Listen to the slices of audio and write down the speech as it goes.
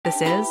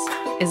this is?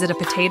 Is it a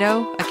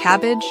potato, a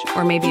cabbage,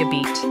 or maybe a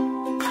beet?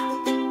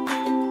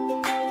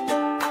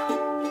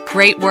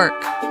 Great work!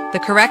 The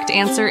correct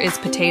answer is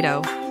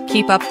potato.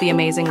 Keep up the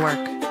amazing work.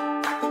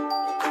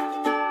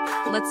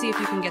 Let's see if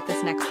you can get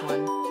this next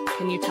one.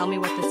 Can you tell me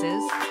what this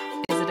is?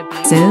 Is it a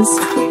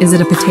beet? Is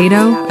it a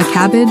potato, a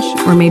cabbage,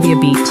 or maybe a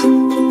beet?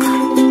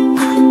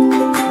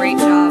 Great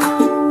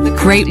job.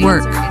 Great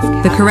work.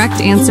 The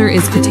correct answer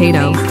is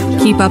potato.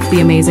 Keep up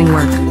the amazing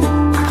work.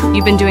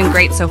 You've been doing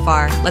great so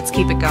far. Let's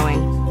keep it going.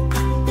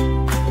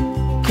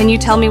 Can you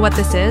tell me what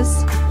this is?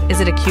 Is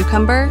it a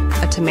cucumber,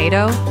 a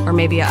tomato, or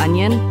maybe an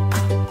onion?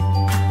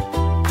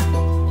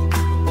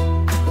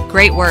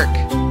 Great work.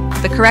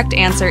 The correct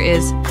answer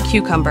is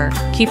cucumber.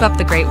 Keep up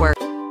the great work.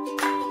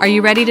 Are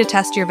you ready to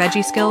test your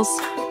veggie skills?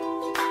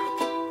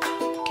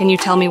 Can you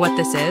tell me what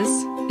this is?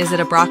 Is it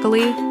a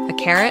broccoli, a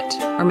carrot,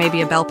 or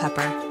maybe a bell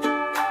pepper?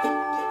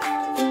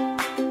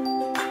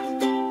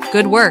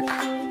 Good work.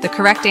 The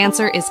correct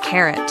answer is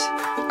carrot.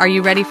 Are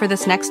you ready for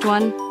this next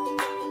one?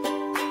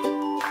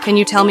 Can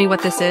you tell me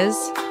what this is?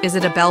 Is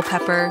it a bell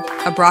pepper,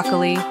 a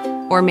broccoli,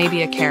 or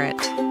maybe a carrot?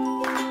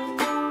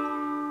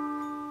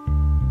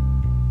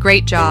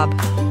 Great job.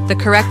 The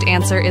correct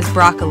answer is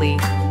broccoli.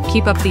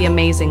 Keep up the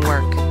amazing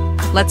work.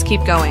 Let's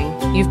keep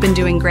going. You've been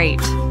doing great.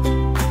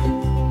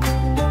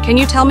 Can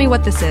you tell me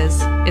what this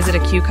is? Is it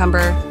a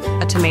cucumber,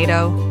 a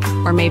tomato,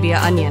 or maybe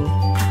an onion?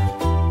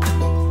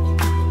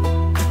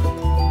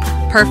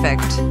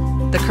 Perfect.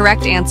 The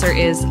correct answer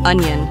is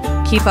onion.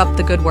 Keep up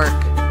the good work.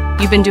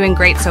 You've been doing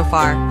great so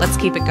far. Let's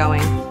keep it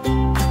going.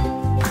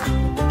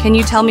 Can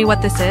you tell me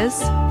what this is?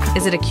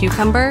 Is it a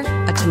cucumber,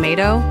 a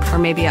tomato, or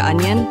maybe an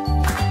onion?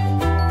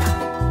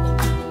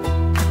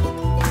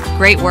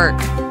 Great work.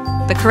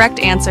 The correct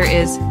answer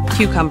is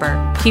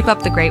cucumber. Keep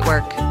up the great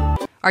work.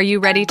 Are you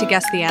ready to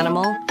guess the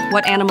animal?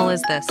 What animal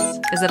is this?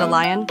 Is it a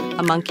lion,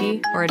 a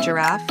monkey, or a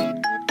giraffe?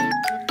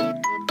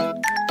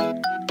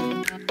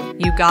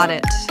 You got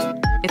it.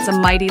 It's a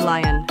mighty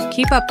lion.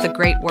 Keep up the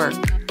great work.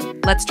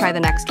 Let's try the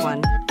next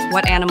one.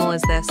 What animal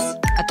is this?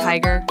 A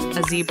tiger,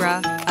 a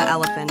zebra, an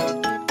elephant?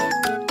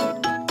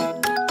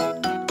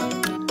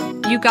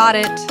 You got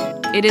it.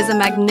 It is a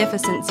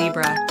magnificent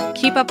zebra.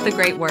 Keep up the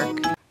great work.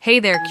 Hey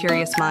there,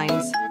 curious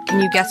minds. Can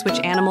you guess which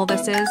animal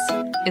this is?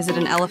 Is it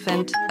an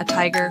elephant, a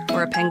tiger,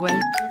 or a penguin?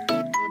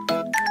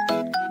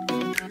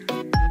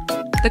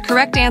 The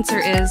correct answer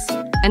is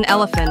an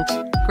elephant.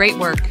 Great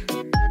work.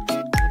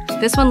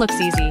 This one looks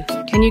easy.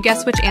 Can you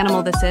guess which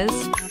animal this is?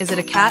 Is it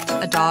a cat,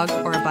 a dog,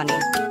 or a bunny?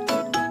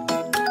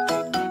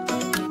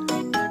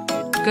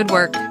 Good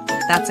work.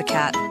 That's a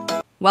cat.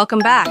 Welcome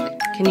back.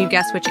 Can you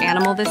guess which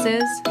animal this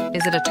is?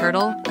 Is it a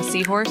turtle, a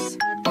seahorse,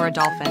 or a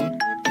dolphin?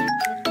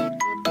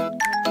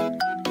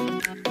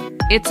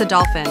 It's a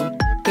dolphin.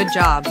 Good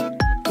job.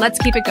 Let's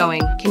keep it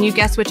going. Can you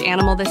guess which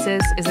animal this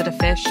is? Is it a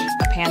fish,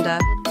 a panda,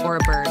 or a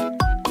bird?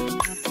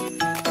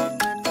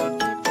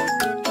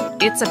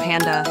 It's a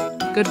panda.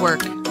 Good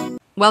work.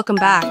 Welcome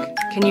back.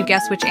 Can you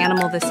guess which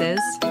animal this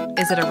is?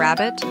 Is it a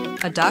rabbit,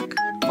 a duck,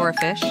 or a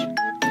fish?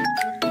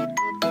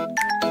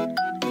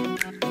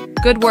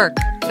 Good work.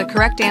 The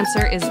correct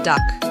answer is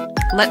duck.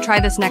 Let's try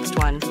this next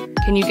one.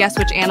 Can you guess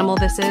which animal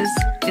this is?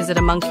 Is it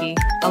a monkey,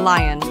 a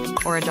lion,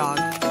 or a dog?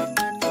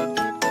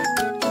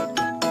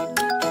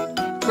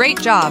 Great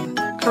job.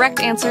 Correct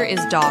answer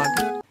is dog.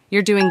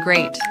 You're doing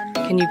great.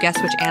 Can you guess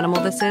which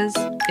animal this is?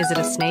 Is it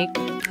a snake,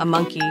 a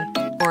monkey,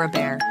 or a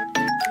bear?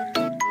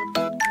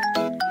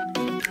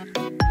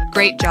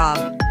 Great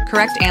job.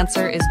 Correct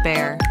answer is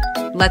bear.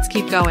 Let's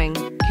keep going.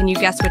 Can you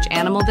guess which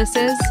animal this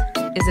is?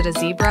 Is it a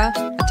zebra,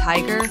 a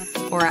tiger,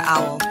 or an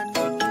owl?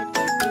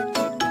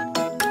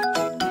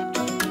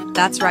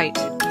 That's right.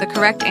 The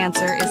correct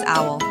answer is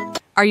owl.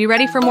 Are you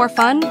ready for more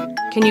fun?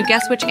 Can you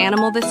guess which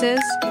animal this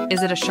is?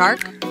 Is it a shark,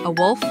 a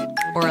wolf,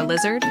 or a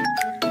lizard?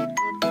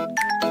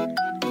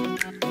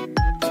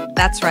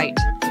 That's right.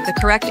 The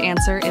correct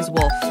answer is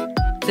wolf.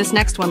 This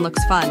next one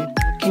looks fun.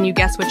 Can you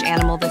guess which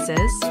animal this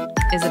is?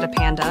 Is it a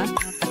panda,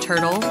 a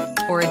turtle,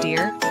 or a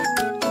deer?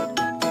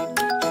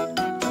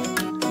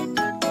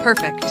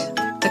 Perfect.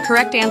 The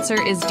correct answer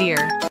is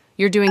deer.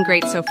 You're doing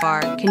great so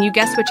far. Can you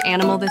guess which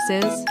animal this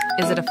is?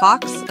 Is it a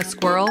fox, a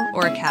squirrel,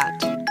 or a cat?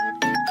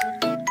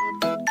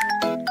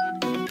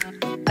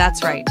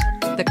 That's right.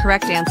 The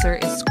correct answer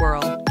is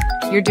squirrel.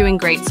 You're doing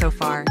great so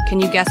far. Can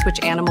you guess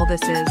which animal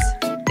this is?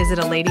 Is it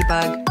a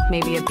ladybug,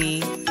 maybe a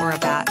bee, or a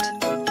bat?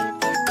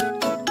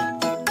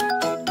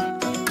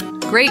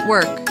 Great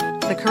work!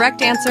 The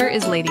correct answer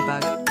is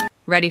ladybug.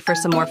 Ready for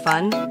some more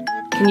fun?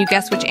 Can you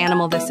guess which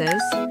animal this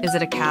is? Is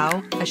it a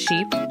cow, a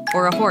sheep,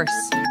 or a horse?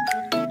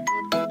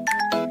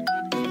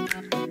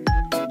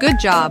 Good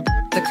job!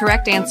 The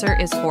correct answer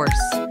is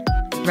horse.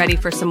 Ready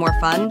for some more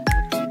fun?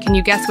 Can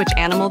you guess which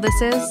animal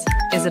this is?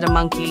 Is it a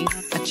monkey,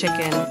 a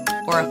chicken,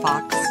 or a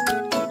fox?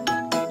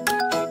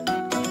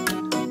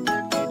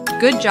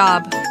 Good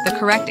job! The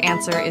correct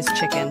answer is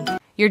chicken.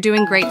 You're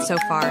doing great so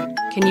far.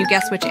 Can you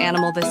guess which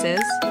animal this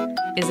is?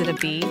 Is it a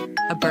bee,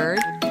 a bird,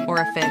 or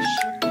a fish?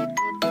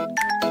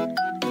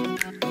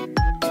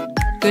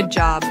 Good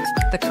job.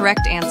 The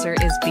correct answer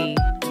is B.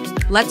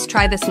 Let's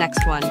try this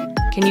next one.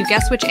 Can you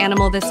guess which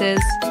animal this is?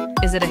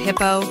 Is it a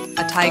hippo,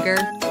 a tiger,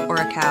 or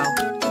a cow?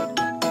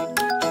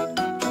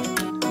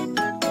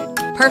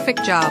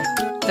 Perfect job.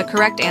 The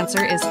correct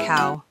answer is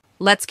cow.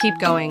 Let's keep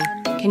going.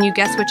 Can you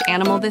guess which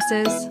animal this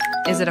is?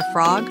 Is it a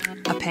frog,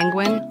 a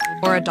penguin,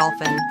 or a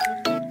dolphin?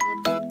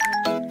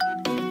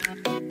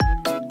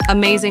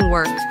 Amazing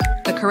work.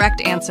 The correct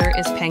answer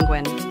is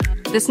penguin.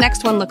 This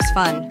next one looks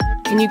fun.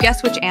 Can you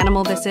guess which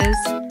animal this is?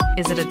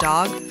 Is it a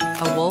dog,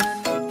 a wolf,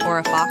 or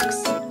a fox?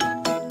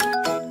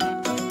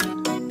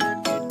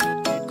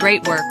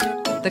 Great work.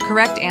 The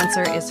correct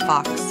answer is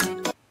fox.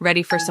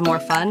 Ready for some more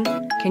fun?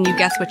 Can you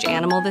guess which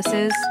animal this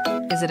is?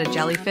 Is it a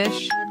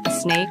jellyfish, a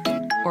snake,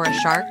 or a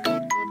shark?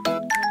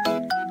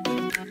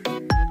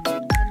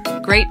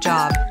 Great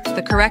job.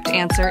 The correct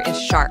answer is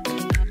shark.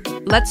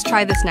 Let's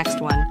try this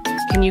next one.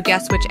 Can you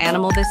guess which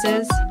animal this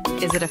is?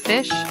 Is it a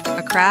fish,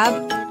 a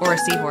crab, or a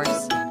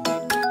seahorse?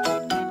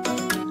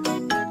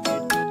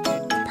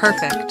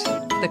 Perfect.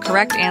 The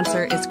correct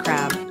answer is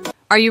crab.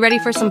 Are you ready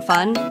for some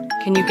fun?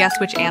 Can you guess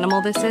which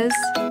animal this is?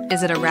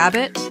 Is it a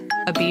rabbit,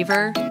 a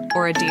beaver,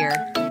 or a deer?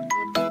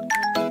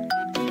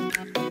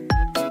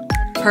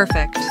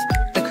 Perfect.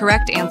 The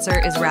correct answer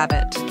is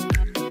rabbit.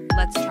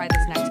 Let's try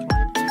this next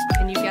one.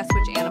 Can you guess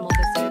which animal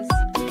this is?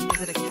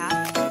 Is it a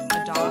cat,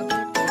 a dog,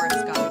 or a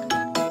skunk?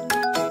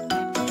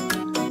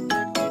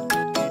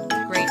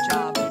 Great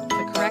job.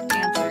 The correct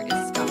answer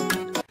is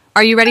skunk.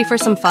 Are you ready for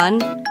some fun?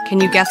 Can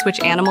you guess which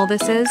animal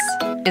this is?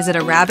 Is it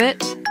a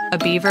rabbit, a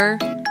beaver,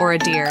 or a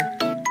deer?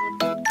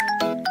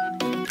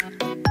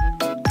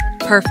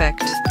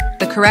 Perfect.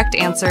 The correct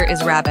answer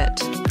is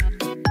rabbit.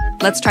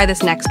 Let's try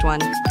this next one.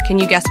 Can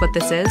you guess what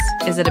this is?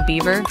 Is it a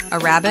beaver, a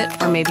rabbit,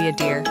 or maybe a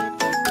deer?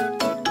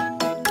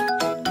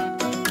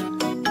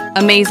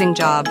 Amazing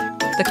job.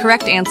 The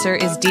correct answer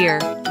is deer.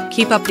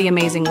 Keep up the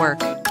amazing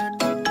work.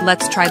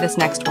 Let's try this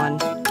next one.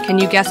 Can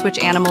you guess which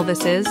animal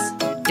this is?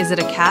 Is it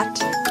a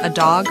cat, a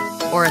dog,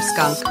 or a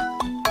skunk?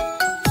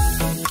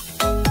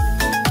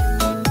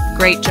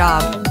 Great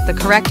job. The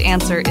correct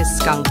answer is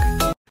skunk.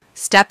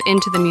 Step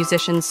into the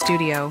musician's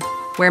studio,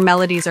 where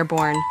melodies are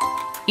born.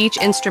 Each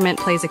instrument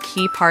plays a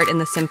key part in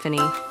the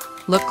symphony.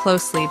 Look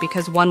closely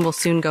because one will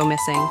soon go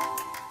missing.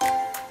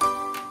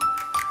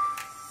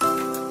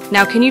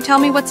 Now, can you tell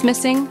me what's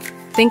missing?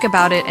 Think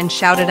about it and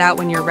shout it out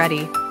when you're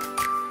ready.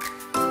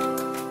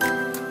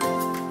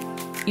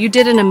 You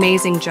did an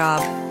amazing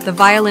job. The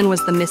violin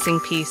was the missing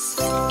piece.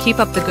 Keep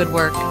up the good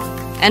work.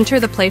 Enter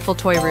the playful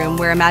toy room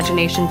where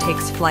imagination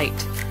takes flight.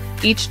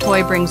 Each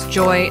toy brings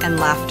joy and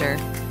laughter.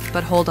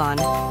 But hold on,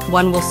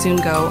 one will soon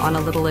go on a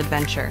little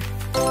adventure.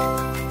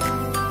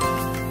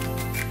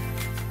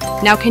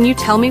 Now, can you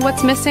tell me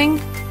what's missing?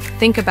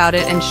 Think about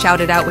it and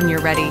shout it out when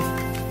you're ready.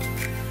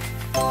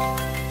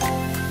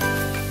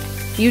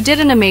 You did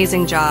an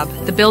amazing job.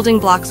 The building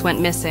blocks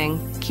went missing.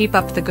 Keep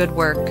up the good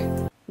work.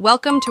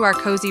 Welcome to our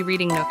cozy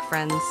reading nook,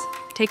 friends.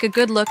 Take a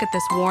good look at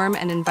this warm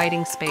and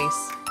inviting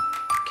space.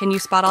 Can you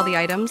spot all the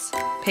items?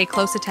 Pay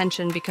close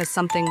attention because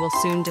something will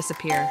soon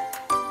disappear.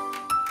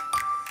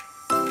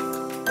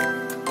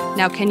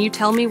 Now, can you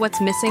tell me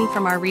what's missing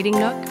from our reading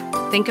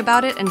nook? Think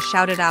about it and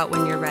shout it out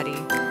when you're ready.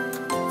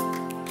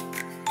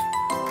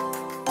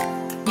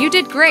 You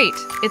did great!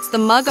 It's the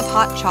mug of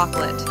hot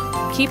chocolate.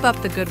 Keep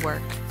up the good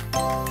work.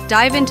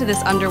 Dive into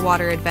this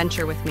underwater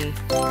adventure with me.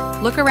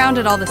 Look around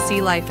at all the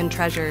sea life and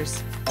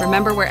treasures.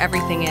 Remember where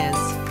everything is,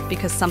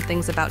 because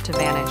something's about to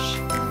vanish.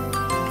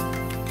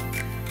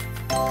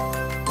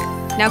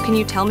 Now, can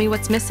you tell me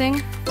what's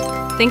missing?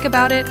 Think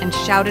about it and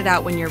shout it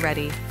out when you're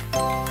ready.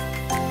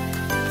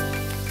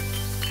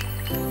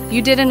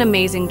 You did an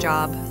amazing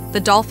job. The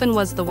dolphin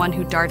was the one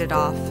who darted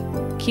off.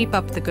 Keep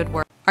up the good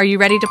work. Are you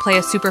ready to play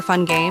a super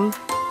fun game?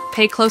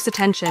 Pay close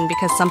attention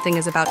because something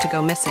is about to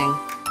go missing.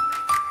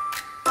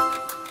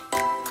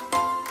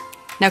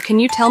 Now, can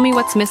you tell me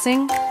what's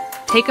missing?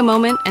 Take a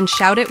moment and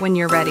shout it when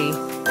you're ready.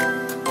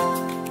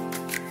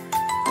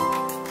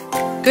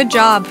 Good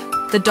job!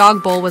 The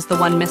dog bowl was the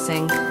one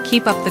missing.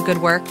 Keep up the good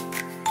work.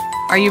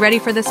 Are you ready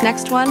for this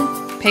next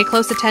one? Pay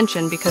close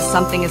attention because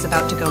something is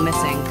about to go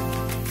missing.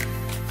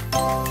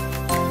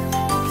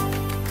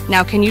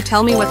 Now, can you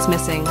tell me what's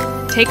missing?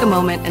 Take a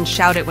moment and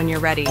shout it when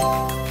you're ready.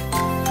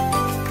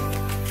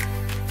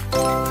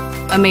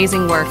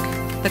 Amazing work.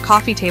 The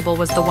coffee table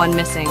was the one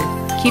missing.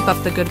 Keep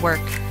up the good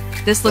work.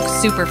 This looks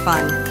super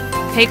fun.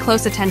 Pay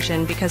close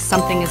attention because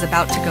something is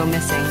about to go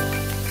missing.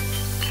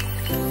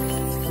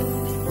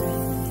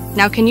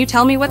 Now, can you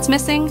tell me what's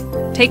missing?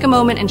 Take a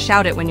moment and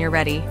shout it when you're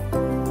ready.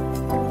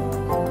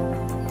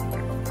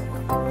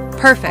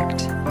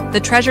 Perfect. The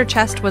treasure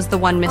chest was the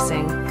one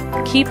missing.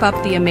 Keep up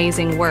the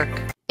amazing work.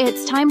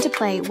 It's time to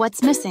play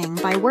What's Missing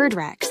by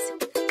WordRex.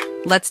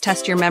 Let's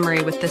test your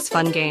memory with this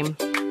fun game.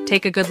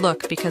 Take a good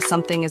look because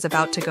something is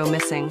about to go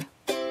missing.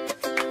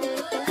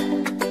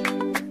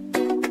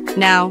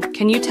 Now,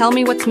 can you tell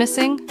me what's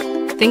missing?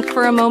 Think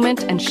for a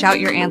moment and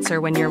shout your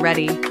answer when you're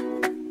ready.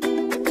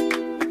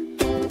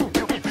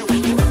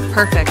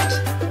 Perfect.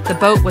 The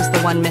boat was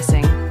the one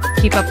missing.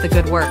 Keep up the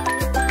good work.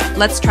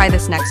 Let's try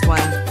this next one.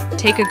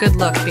 Take a good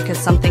look because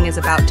something is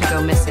about to go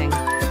missing.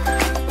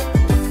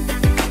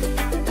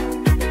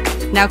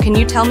 Now, can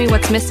you tell me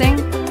what's missing?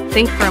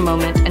 Think for a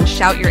moment and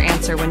shout your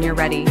answer when you're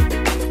ready.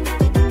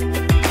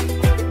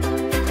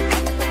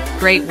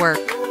 Great work.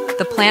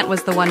 The plant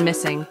was the one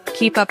missing.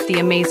 Keep up the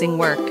amazing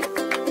work.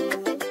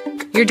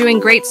 You're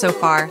doing great so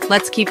far.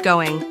 Let's keep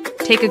going.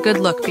 Take a good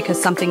look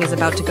because something is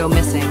about to go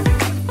missing.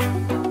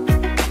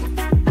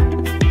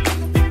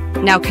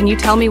 Now, can you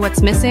tell me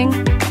what's missing?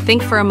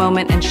 Think for a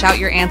moment and shout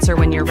your answer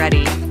when you're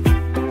ready.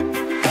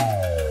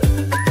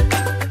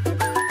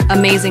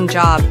 Amazing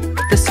job.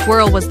 The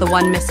squirrel was the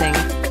one missing.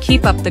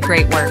 Keep up the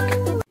great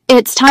work.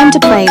 It's time to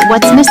play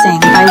What's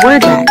Missing by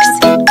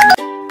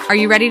WordRex. Are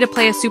you ready to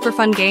play a super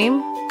fun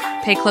game?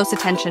 Pay close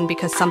attention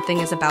because something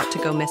is about to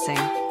go missing.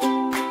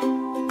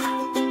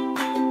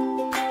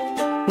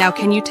 Now,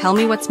 can you tell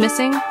me what's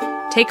missing?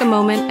 Take a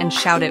moment and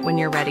shout it when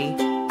you're ready.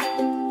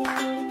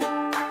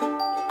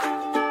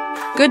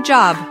 Good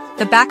job!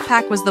 The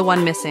backpack was the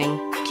one missing.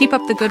 Keep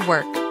up the good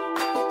work.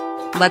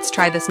 Let's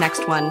try this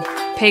next one.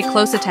 Pay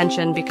close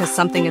attention because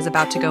something is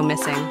about to go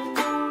missing.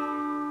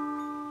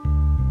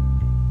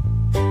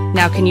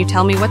 Now, can you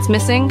tell me what's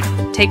missing?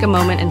 Take a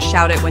moment and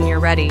shout it when you're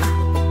ready.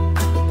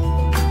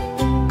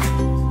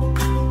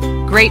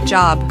 Great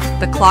job!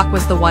 The clock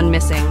was the one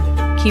missing.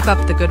 Keep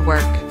up the good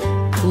work.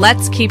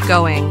 Let's keep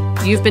going.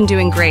 You've been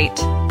doing great.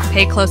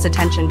 Pay close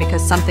attention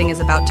because something is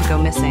about to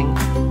go missing.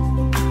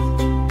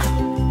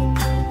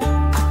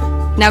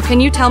 Now,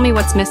 can you tell me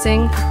what's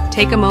missing?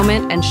 Take a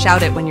moment and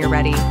shout it when you're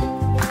ready.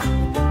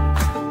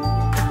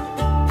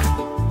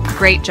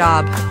 Great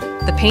job!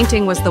 The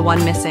painting was the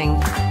one missing.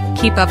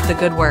 Keep up the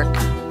good work.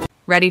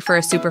 Ready for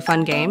a super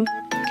fun game?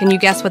 Can you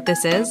guess what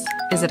this is?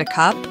 Is it a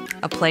cup,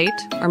 a plate,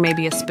 or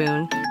maybe a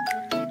spoon?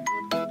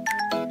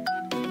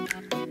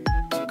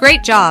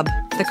 Great job!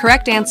 The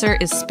correct answer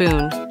is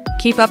spoon.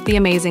 Keep up the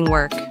amazing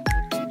work.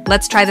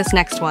 Let's try this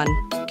next one.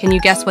 Can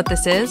you guess what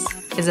this is?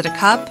 Is it a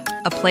cup,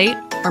 a plate,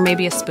 or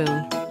maybe a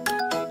spoon?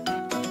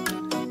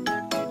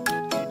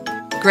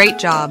 Great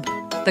job!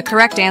 The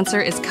correct answer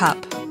is cup.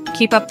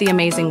 Keep up the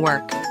amazing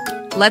work.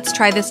 Let's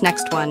try this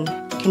next one.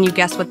 Can you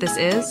guess what this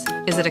is?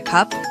 Is it a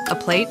cup, a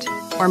plate,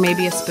 or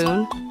maybe a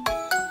spoon?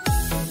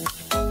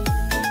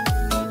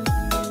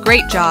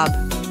 Great job!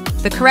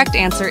 The correct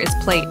answer is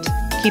plate.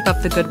 Keep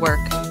up the good work.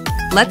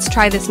 Let's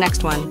try this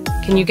next one.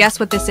 Can you guess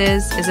what this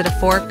is? Is it a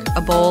fork,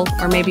 a bowl,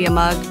 or maybe a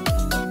mug?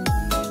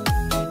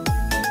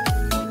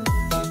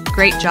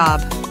 Great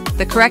job!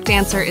 The correct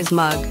answer is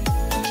mug.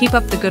 Keep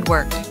up the good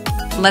work.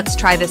 Let's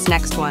try this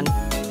next one.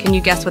 Can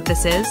you guess what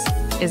this is?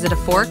 Is it a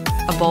fork,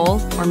 a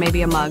bowl, or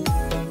maybe a mug?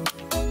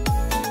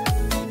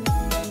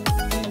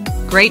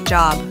 Great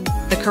job!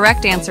 The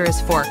correct answer is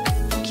fork.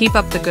 Keep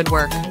up the good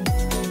work.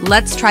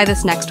 Let's try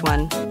this next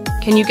one.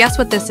 Can you guess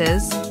what this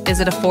is? Is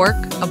it a fork,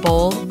 a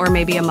bowl, or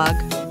maybe a mug?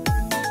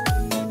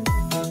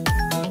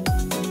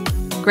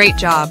 Great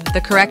job!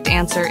 The correct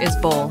answer is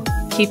bowl.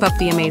 Keep up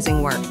the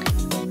amazing work.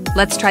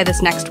 Let's try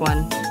this next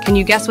one. Can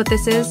you guess what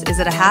this is? Is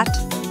it a hat,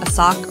 a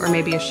sock, or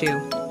maybe a shoe?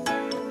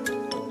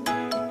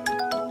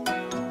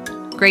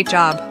 Great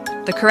job!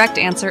 The correct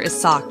answer is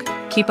sock.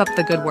 Keep up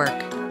the good work.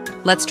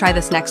 Let's try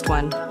this next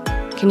one.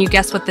 Can you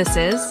guess what this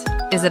is?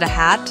 Is it a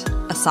hat,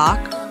 a sock,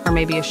 or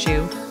maybe a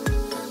shoe?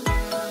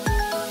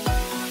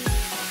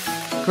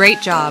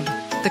 Great job!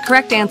 The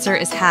correct answer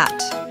is hat.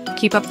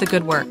 Keep up the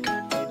good work.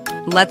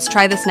 Let's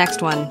try this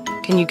next one.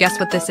 Can you guess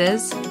what this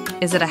is?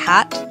 Is it a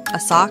hat, a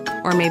sock,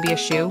 or maybe a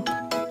shoe?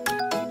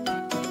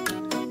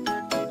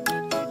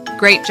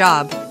 Great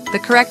job! The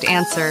correct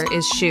answer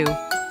is shoe.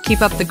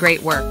 Keep up the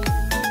great work.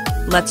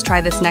 Let's try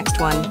this next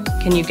one.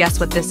 Can you guess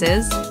what this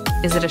is?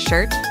 Is it a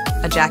shirt,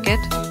 a jacket,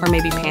 or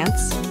maybe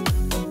pants?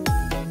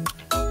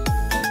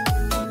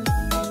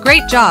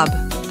 Great job!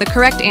 The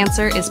correct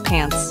answer is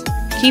pants.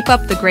 Keep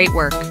up the great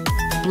work.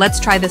 Let's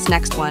try this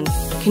next one.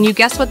 Can you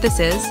guess what this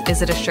is?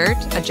 Is it a shirt,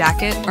 a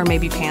jacket, or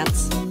maybe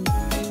pants?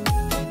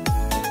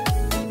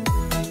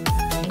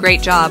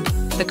 Great job!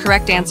 The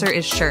correct answer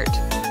is shirt.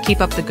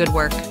 Keep up the good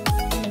work.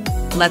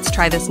 Let's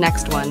try this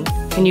next one.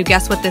 Can you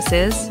guess what this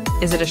is?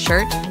 Is it a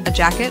shirt, a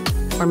jacket,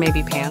 or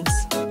maybe pants?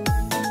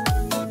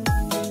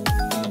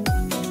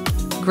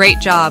 Great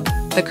job!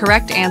 The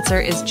correct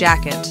answer is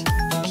jacket.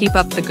 Keep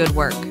up the good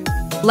work.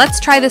 Let's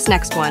try this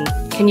next one.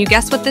 Can you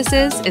guess what this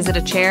is? Is it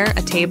a chair,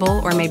 a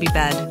table, or maybe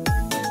bed?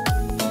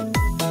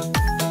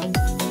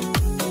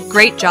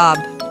 Great job!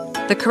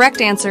 The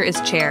correct answer is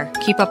chair.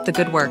 Keep up the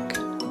good work.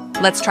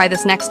 Let's try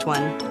this next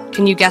one.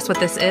 Can you guess what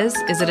this is?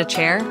 Is it a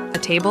chair, a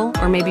table,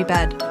 or maybe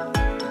bed?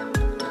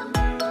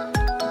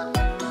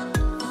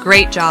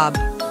 Great job!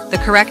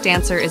 The correct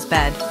answer is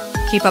bed.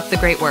 Keep up the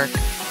great work.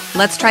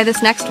 Let's try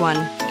this next one.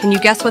 Can you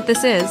guess what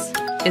this is?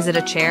 Is it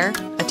a chair,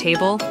 a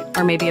table,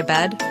 or maybe a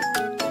bed?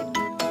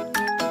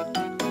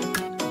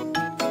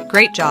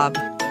 Great job!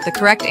 The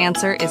correct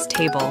answer is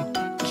table.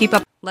 Keep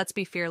up. Let's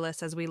be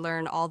fearless as we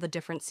learn all the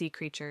different sea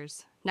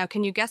creatures. Now,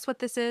 can you guess what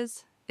this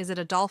is? Is it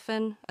a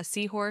dolphin, a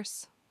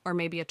seahorse, or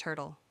maybe a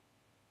turtle?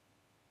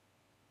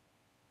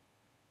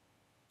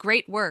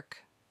 Great work.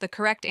 The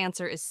correct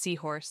answer is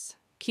seahorse.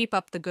 Keep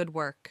up the good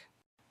work.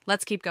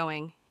 Let's keep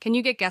going. Can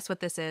you guess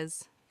what this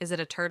is? Is it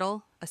a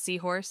turtle, a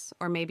seahorse,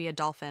 or maybe a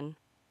dolphin?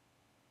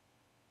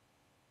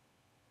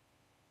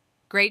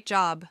 Great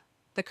job.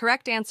 The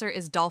correct answer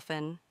is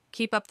dolphin.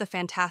 Keep up the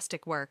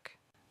fantastic work.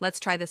 Let's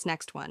try this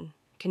next one.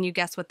 Can you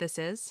guess what this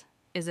is?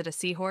 Is it a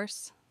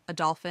seahorse, a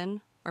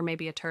dolphin, or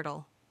maybe a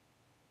turtle?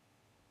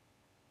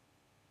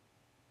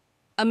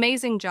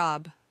 Amazing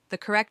job. The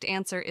correct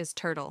answer is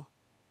turtle.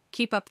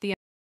 Keep up the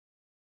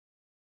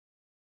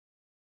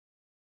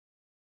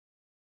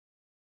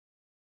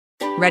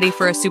Ready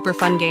for a super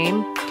fun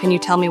game? Can you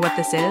tell me what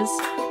this is?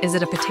 Is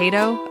it a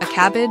potato, a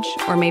cabbage,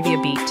 or maybe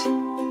a beet?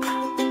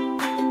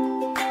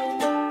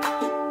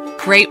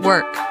 Great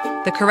work!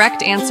 The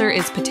correct answer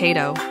is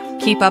potato.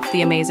 Keep up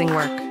the amazing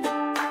work.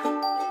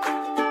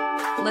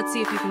 Let's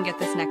see if you can get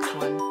this next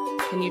one.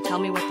 Can you tell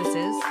me what this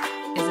is?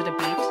 Is it a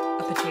beet,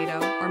 a potato,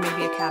 or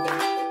maybe a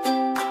cabbage?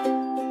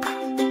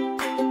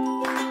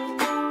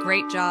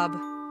 Great job!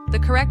 The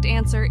correct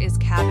answer is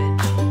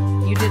cabbage.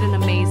 You did an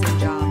amazing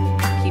job.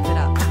 Keep it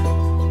up.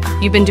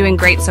 You've been doing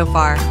great so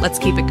far. Let's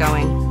keep it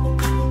going.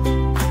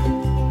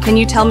 Can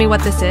you tell me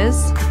what this is?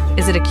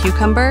 Is it a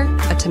cucumber,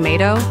 a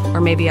tomato,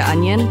 or maybe an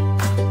onion?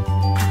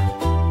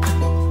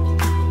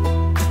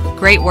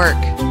 Great work.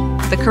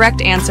 The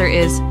correct answer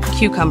is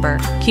cucumber.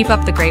 Keep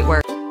up the great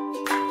work.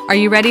 Are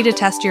you ready to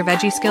test your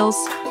veggie skills?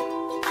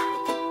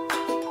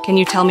 Can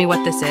you tell me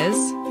what this is?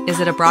 Is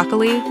it a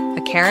broccoli,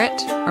 a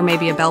carrot, or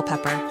maybe a bell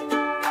pepper?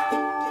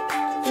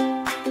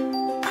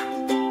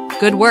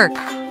 Good work.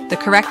 The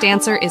correct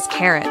answer is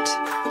carrot.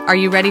 Are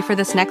you ready for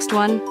this next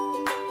one?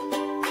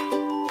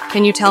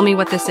 Can you tell me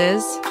what this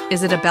is?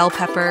 Is it a bell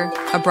pepper,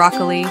 a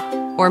broccoli,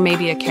 or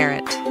maybe a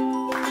carrot?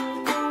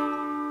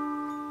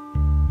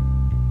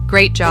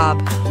 Great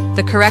job.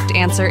 The correct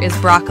answer is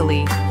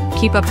broccoli.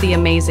 Keep up the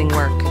amazing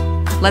work.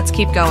 Let's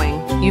keep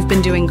going. You've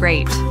been doing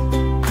great.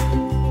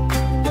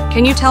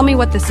 Can you tell me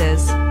what this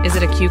is? Is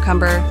it a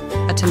cucumber,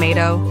 a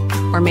tomato,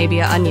 or maybe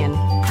an onion?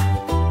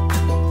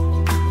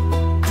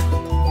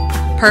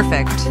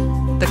 Perfect.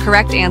 The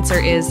correct answer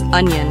is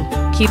onion.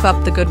 Keep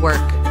up the good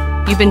work.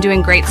 You've been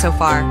doing great so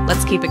far.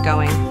 Let's keep it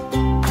going.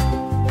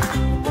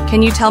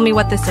 Can you tell me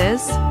what this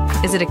is?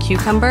 Is it a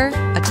cucumber,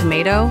 a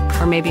tomato,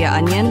 or maybe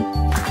an onion?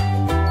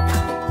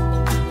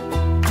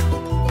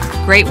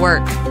 Great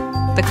work.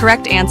 The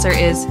correct answer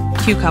is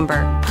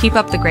cucumber. Keep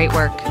up the great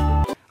work.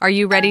 Are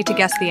you ready to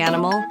guess the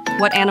animal?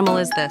 What animal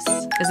is this?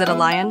 Is it a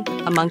lion,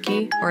 a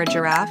monkey, or a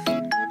giraffe?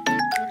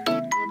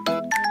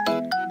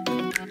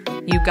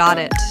 You got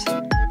it.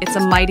 It's a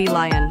mighty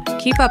lion.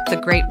 Keep up the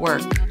great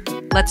work.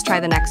 Let's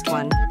try the next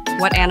one.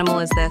 What animal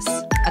is this?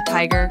 A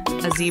tiger,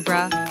 a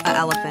zebra, an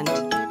elephant?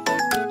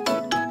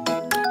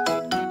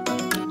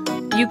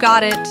 You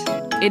got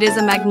it. It is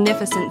a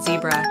magnificent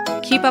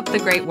zebra. Keep up the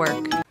great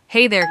work.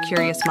 Hey there,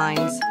 curious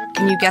minds.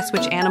 Can you guess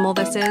which animal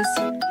this is?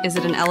 Is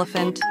it an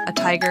elephant, a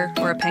tiger,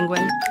 or a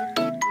penguin?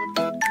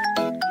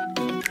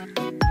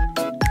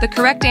 The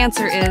correct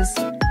answer is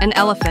an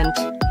elephant.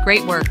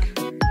 Great work.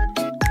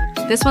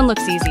 This one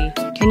looks easy.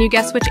 Can you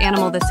guess which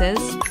animal this is?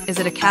 Is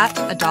it a cat,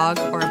 a dog,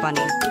 or a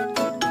bunny?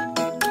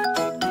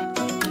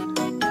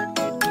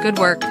 Good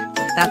work.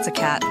 That's a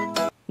cat.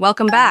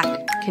 Welcome back.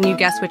 Can you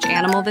guess which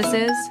animal this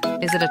is?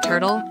 Is it a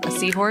turtle, a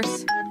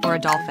seahorse, or a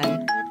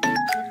dolphin?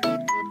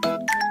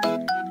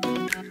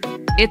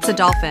 It's a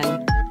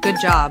dolphin. Good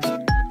job.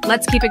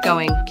 Let's keep it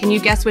going. Can you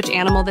guess which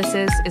animal this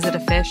is? Is it a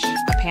fish,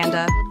 a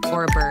panda,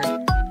 or a bird?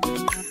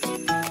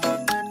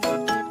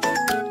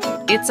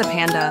 It's a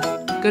panda.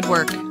 Good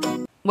work.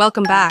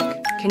 Welcome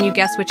back. Can you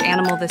guess which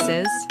animal this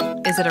is?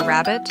 Is it a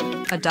rabbit,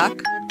 a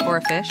duck, or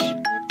a fish?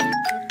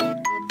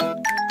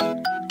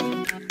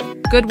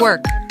 Good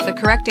work. The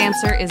correct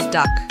answer is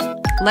duck.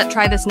 Let's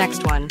try this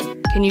next one.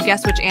 Can you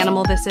guess which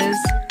animal this is?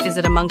 Is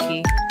it a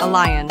monkey, a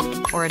lion,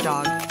 or a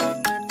dog?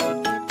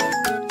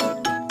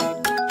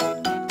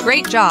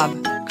 Great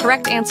job.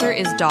 Correct answer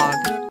is dog.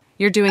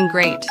 You're doing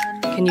great.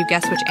 Can you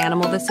guess which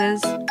animal this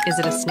is? Is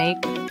it a snake,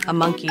 a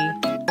monkey,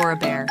 or a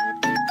bear?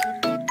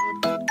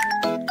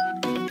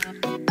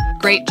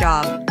 Great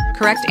job.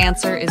 Correct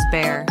answer is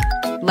bear.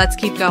 Let's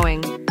keep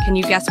going. Can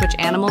you guess which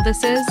animal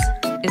this is?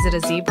 Is it a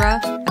zebra,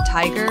 a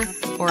tiger,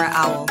 or an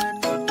owl?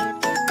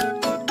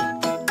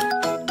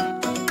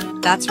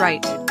 That's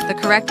right. The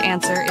correct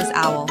answer is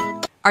owl.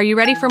 Are you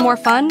ready for more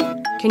fun?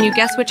 Can you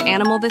guess which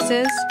animal this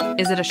is?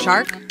 Is it a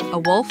shark, a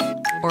wolf,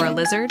 or a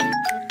lizard?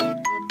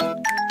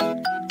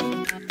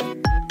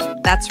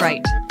 That's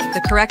right.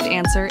 The correct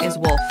answer is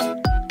wolf.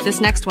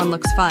 This next one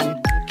looks fun.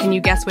 Can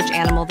you guess which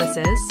animal this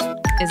is?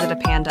 Is it a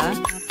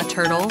panda, a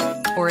turtle,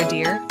 or a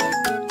deer?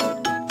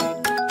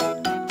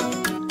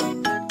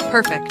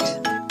 Perfect.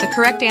 The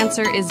correct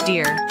answer is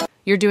deer.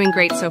 You're doing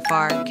great so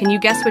far. Can you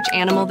guess which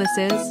animal this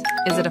is?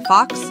 Is it a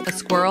fox, a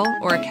squirrel,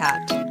 or a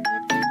cat?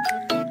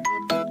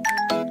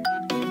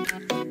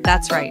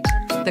 That's right.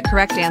 The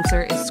correct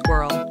answer is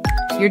squirrel.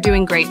 You're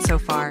doing great so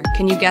far.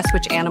 Can you guess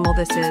which animal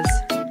this is?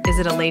 Is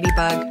it a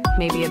ladybug,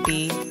 maybe a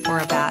bee, or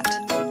a bat?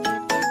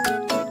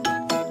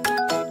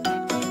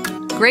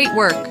 Great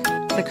work!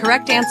 The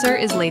correct answer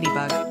is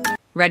ladybug.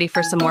 Ready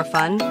for some more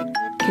fun?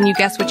 Can you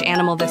guess which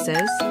animal this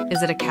is?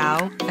 Is it a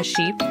cow, a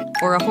sheep,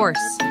 or a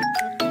horse?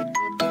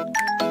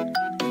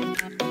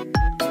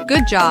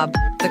 Good job!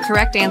 The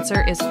correct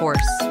answer is horse.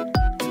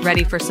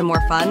 Ready for some more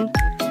fun?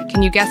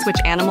 Can you guess which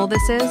animal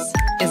this is?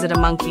 Is it a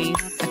monkey,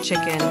 a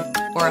chicken,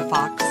 or a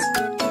fox?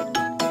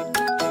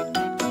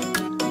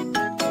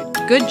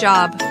 Good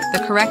job!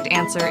 The correct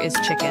answer is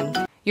chicken.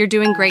 You're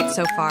doing great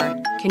so far.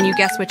 Can you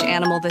guess which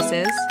animal this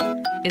is?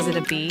 Is it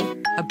a bee,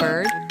 a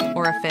bird,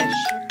 or a fish?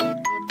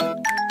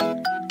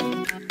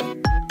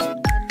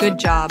 Good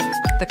job.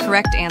 The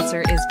correct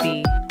answer is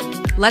bee.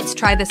 Let's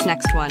try this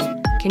next one.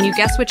 Can you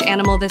guess which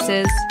animal this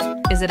is?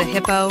 Is it a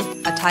hippo,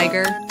 a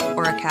tiger,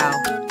 or a cow?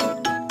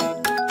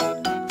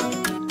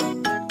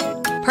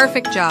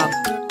 Perfect job.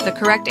 The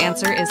correct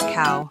answer is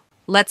cow.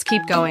 Let's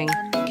keep going.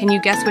 Can you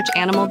guess which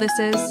animal this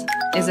is?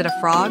 Is it a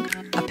frog,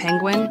 a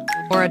penguin,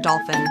 or a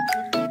dolphin?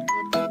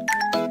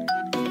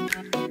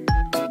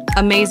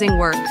 Amazing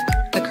work.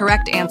 The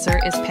correct answer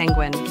is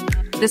penguin.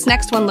 This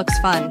next one looks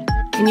fun.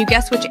 Can you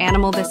guess which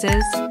animal this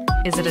is?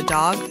 Is it a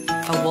dog,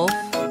 a wolf,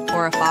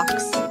 or a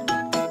fox?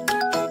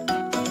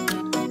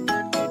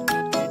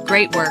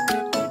 Great work.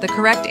 The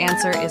correct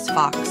answer is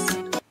fox.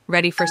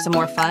 Ready for some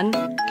more fun?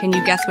 Can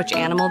you guess which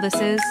animal this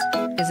is?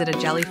 Is it a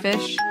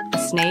jellyfish, a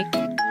snake,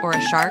 or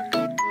a shark?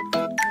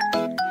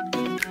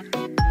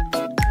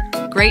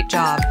 Great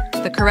job.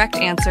 The correct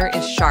answer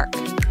is shark.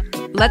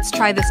 Let's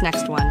try this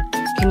next one.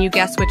 Can you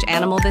guess which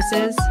animal this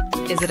is?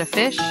 Is it a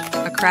fish,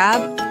 a crab,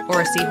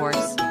 or a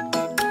seahorse?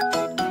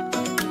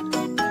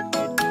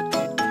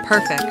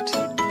 Perfect.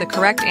 The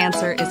correct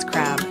answer is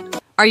crab.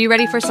 Are you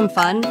ready for some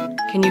fun?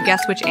 Can you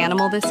guess which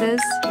animal this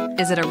is?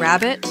 Is it a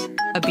rabbit,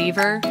 a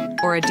beaver,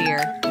 or a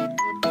deer?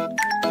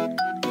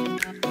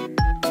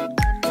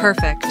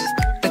 Perfect.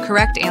 The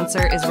correct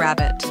answer is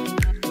rabbit.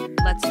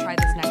 Let's try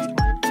this next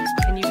one.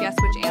 Can you guess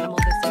which animal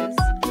this is?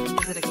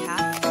 Is it a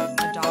cat,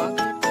 a dog,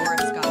 or a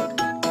skunk?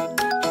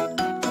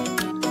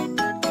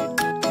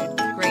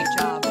 Great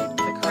job.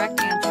 The correct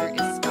answer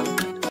is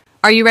skunk.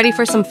 Are you ready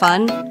for some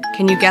fun?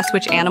 Can you guess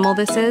which animal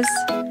this is?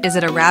 Is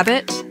it a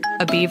rabbit,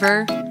 a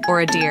beaver,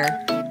 or a deer?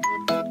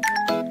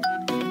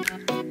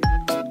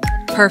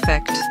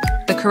 Perfect.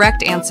 The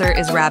correct answer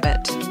is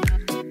rabbit.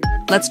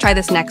 Let's try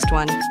this next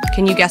one.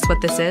 Can you guess what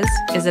this is?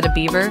 Is it a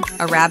beaver,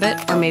 a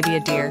rabbit, or maybe a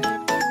deer?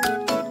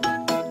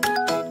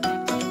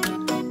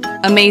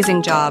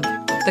 Amazing job.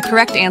 The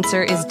correct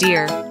answer is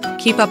deer.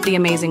 Keep up the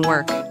amazing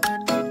work.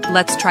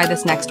 Let's try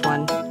this next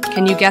one.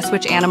 Can you guess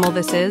which animal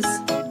this is?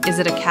 Is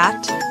it a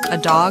cat, a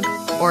dog,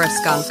 or a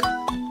skunk?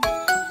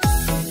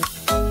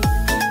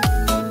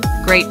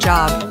 Great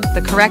job.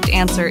 The correct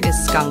answer is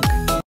skunk.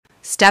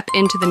 Step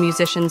into the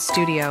musician's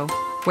studio,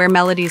 where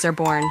melodies are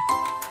born.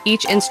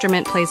 Each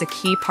instrument plays a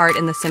key part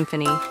in the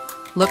symphony.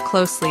 Look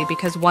closely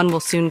because one will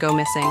soon go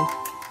missing.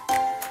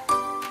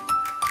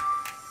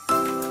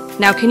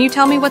 Now, can you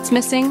tell me what's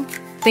missing?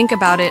 Think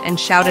about it and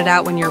shout it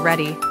out when you're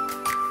ready.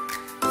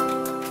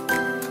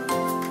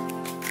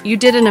 You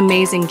did an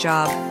amazing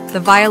job. The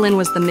violin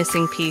was the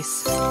missing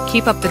piece.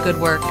 Keep up the good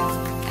work.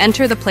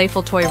 Enter the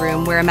playful toy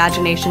room where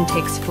imagination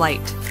takes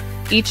flight.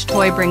 Each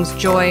toy brings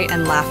joy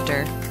and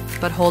laughter.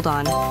 But hold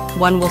on,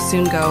 one will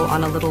soon go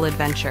on a little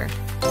adventure.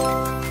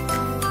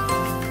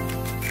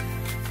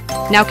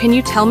 Now, can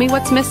you tell me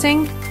what's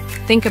missing?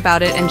 Think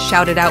about it and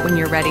shout it out when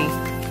you're ready.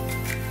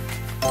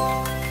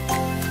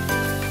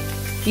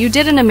 You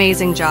did an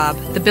amazing job.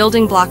 The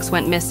building blocks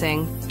went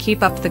missing.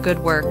 Keep up the good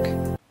work.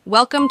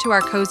 Welcome to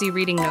our cozy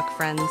reading nook,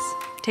 friends.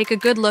 Take a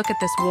good look at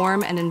this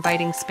warm and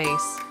inviting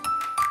space.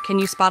 Can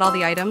you spot all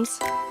the items?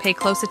 Pay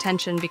close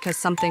attention because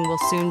something will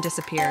soon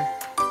disappear.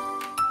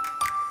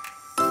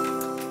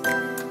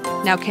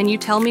 Now, can you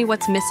tell me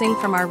what's missing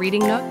from our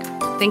reading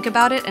nook? Think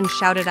about it and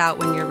shout it out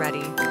when you're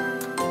ready.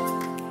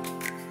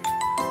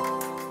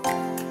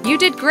 You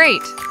did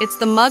great! It's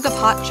the mug of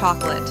hot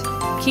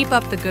chocolate. Keep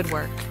up the good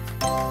work.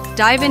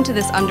 Dive into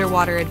this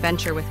underwater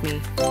adventure with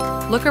me.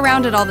 Look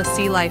around at all the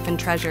sea life and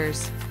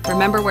treasures.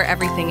 Remember where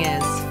everything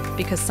is,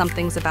 because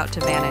something's about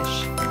to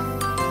vanish.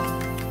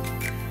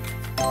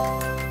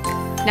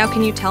 Now,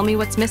 can you tell me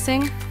what's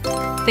missing?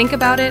 Think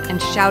about it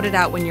and shout it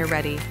out when you're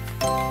ready.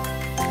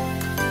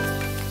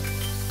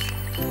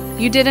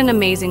 You did an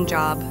amazing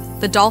job.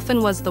 The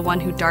dolphin was the one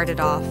who darted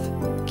off.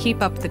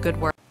 Keep up the good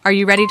work. Are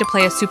you ready to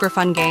play a super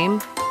fun game?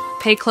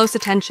 Pay close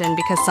attention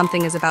because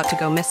something is about to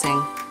go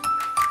missing.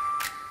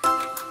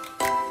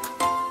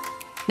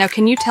 Now,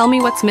 can you tell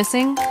me what's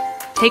missing?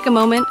 Take a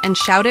moment and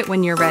shout it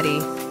when you're ready.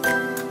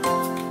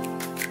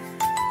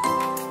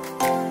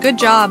 Good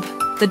job!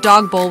 The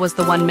dog bowl was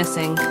the one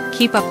missing.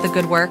 Keep up the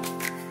good work.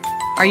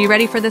 Are you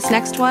ready for this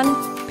next one?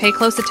 Pay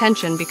close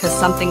attention because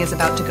something is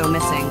about to go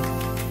missing.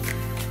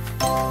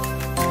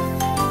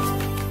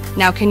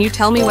 Now, can you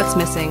tell me what's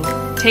missing?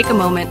 Take a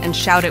moment and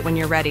shout it when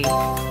you're ready.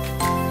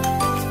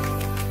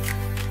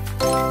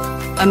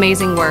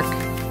 Amazing work.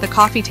 The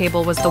coffee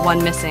table was the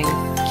one missing.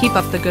 Keep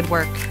up the good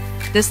work.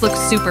 This looks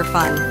super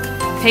fun.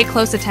 Pay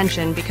close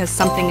attention because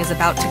something is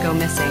about to go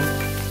missing.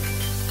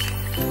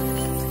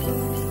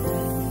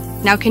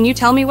 Now can you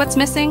tell me what's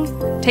missing?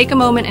 Take a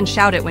moment and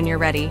shout it when you're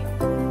ready.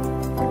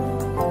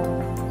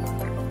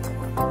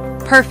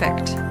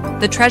 Perfect.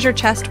 The treasure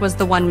chest was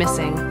the one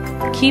missing.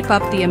 Keep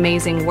up the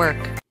amazing work.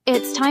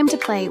 It's time to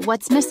play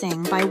What's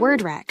Missing by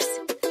WordRex.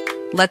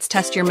 Let's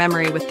test your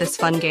memory with this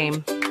fun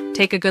game.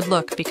 Take a good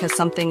look because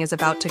something is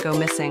about to go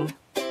missing.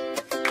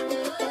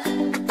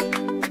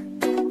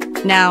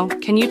 Now,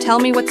 can you tell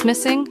me what's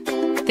missing?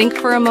 Think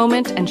for a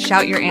moment and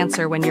shout your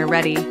answer when you're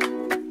ready.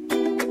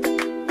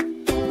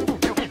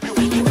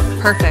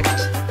 Perfect.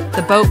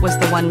 The boat was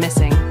the one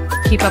missing.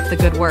 Keep up the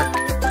good work.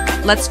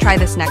 Let's try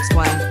this next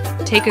one.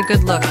 Take a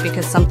good look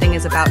because something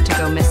is about to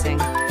go missing.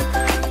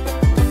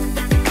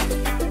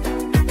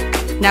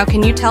 Now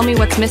can you tell me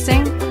what's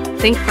missing?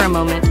 Think for a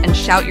moment and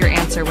shout your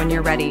answer when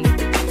you're ready.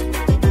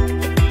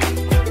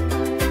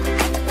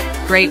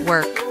 Great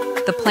work.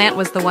 The plant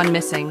was the one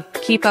missing.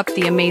 Keep up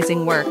the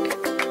amazing work.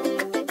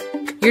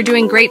 You're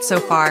doing great so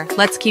far.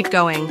 Let's keep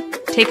going.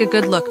 Take a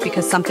good look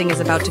because something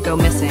is about to go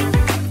missing.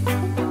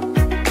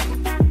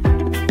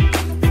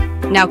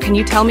 Now can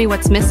you tell me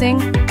what's missing?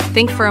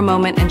 Think for a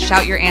moment and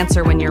shout your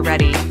answer when you're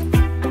ready.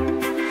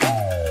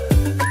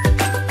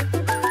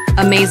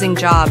 Amazing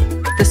job.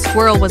 The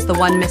squirrel was the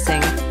one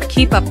missing.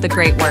 Keep up the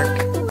great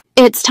work.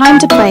 It's time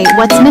to play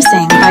What's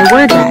Missing by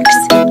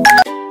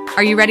WordRex.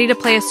 Are you ready to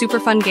play a super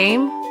fun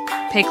game?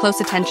 Pay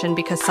close attention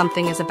because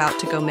something is about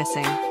to go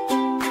missing.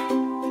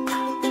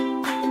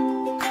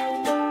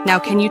 Now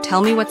can you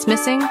tell me what's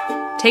missing?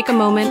 Take a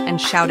moment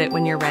and shout it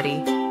when you're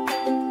ready.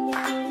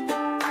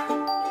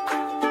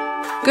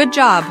 Good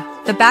job!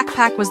 The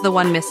backpack was the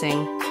one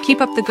missing.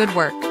 Keep up the good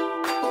work.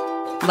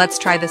 Let's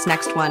try this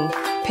next one.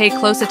 Pay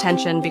close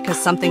attention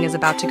because something is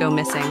about to go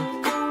missing.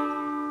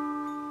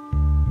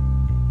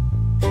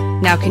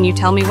 Now can you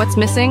tell me what's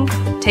missing?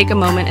 Take a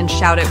moment and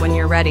shout it when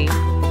you're ready.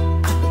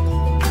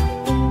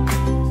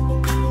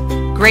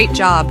 Great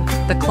job!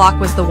 The clock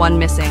was the one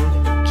missing.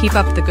 Keep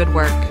up the good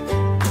work.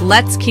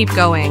 Let's keep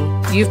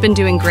going. You've been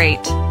doing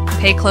great.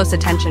 Pay close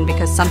attention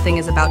because something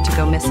is about to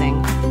go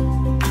missing.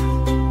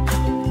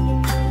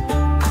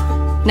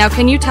 Now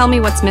can you tell me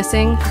what's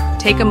missing?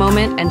 Take a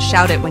moment and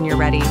shout it when you're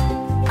ready.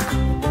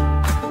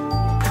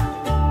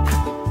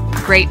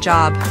 Great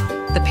job.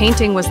 The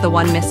painting was the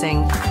one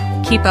missing.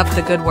 Keep up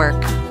the good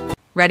work.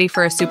 Ready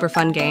for a super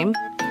fun game?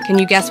 Can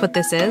you guess what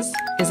this is?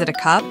 Is it a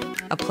cup,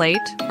 a plate,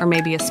 or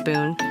maybe a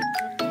spoon?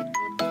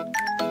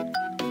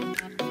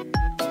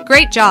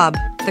 Great job!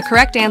 The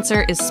correct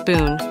answer is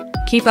spoon.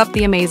 Keep up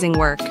the amazing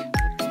work.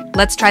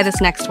 Let's try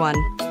this next one.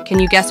 Can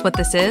you guess what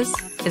this is?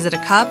 Is it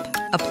a cup,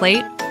 a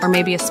plate, or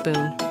maybe a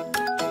spoon?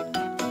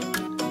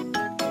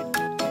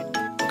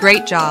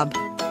 Great job!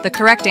 The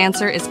correct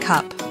answer is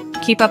cup.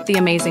 Keep up the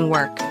amazing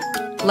work.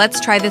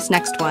 Let's try this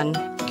next one.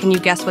 Can you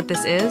guess what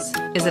this is?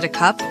 Is it a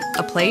cup,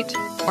 a plate,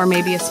 or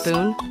maybe a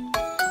spoon?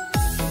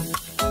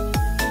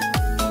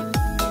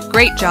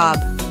 Great job!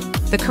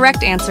 The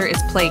correct answer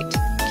is plate.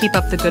 Keep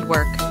up the good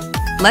work.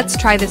 Let's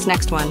try this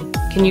next one.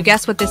 Can you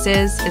guess what this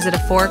is? Is it a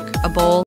fork, a bowl,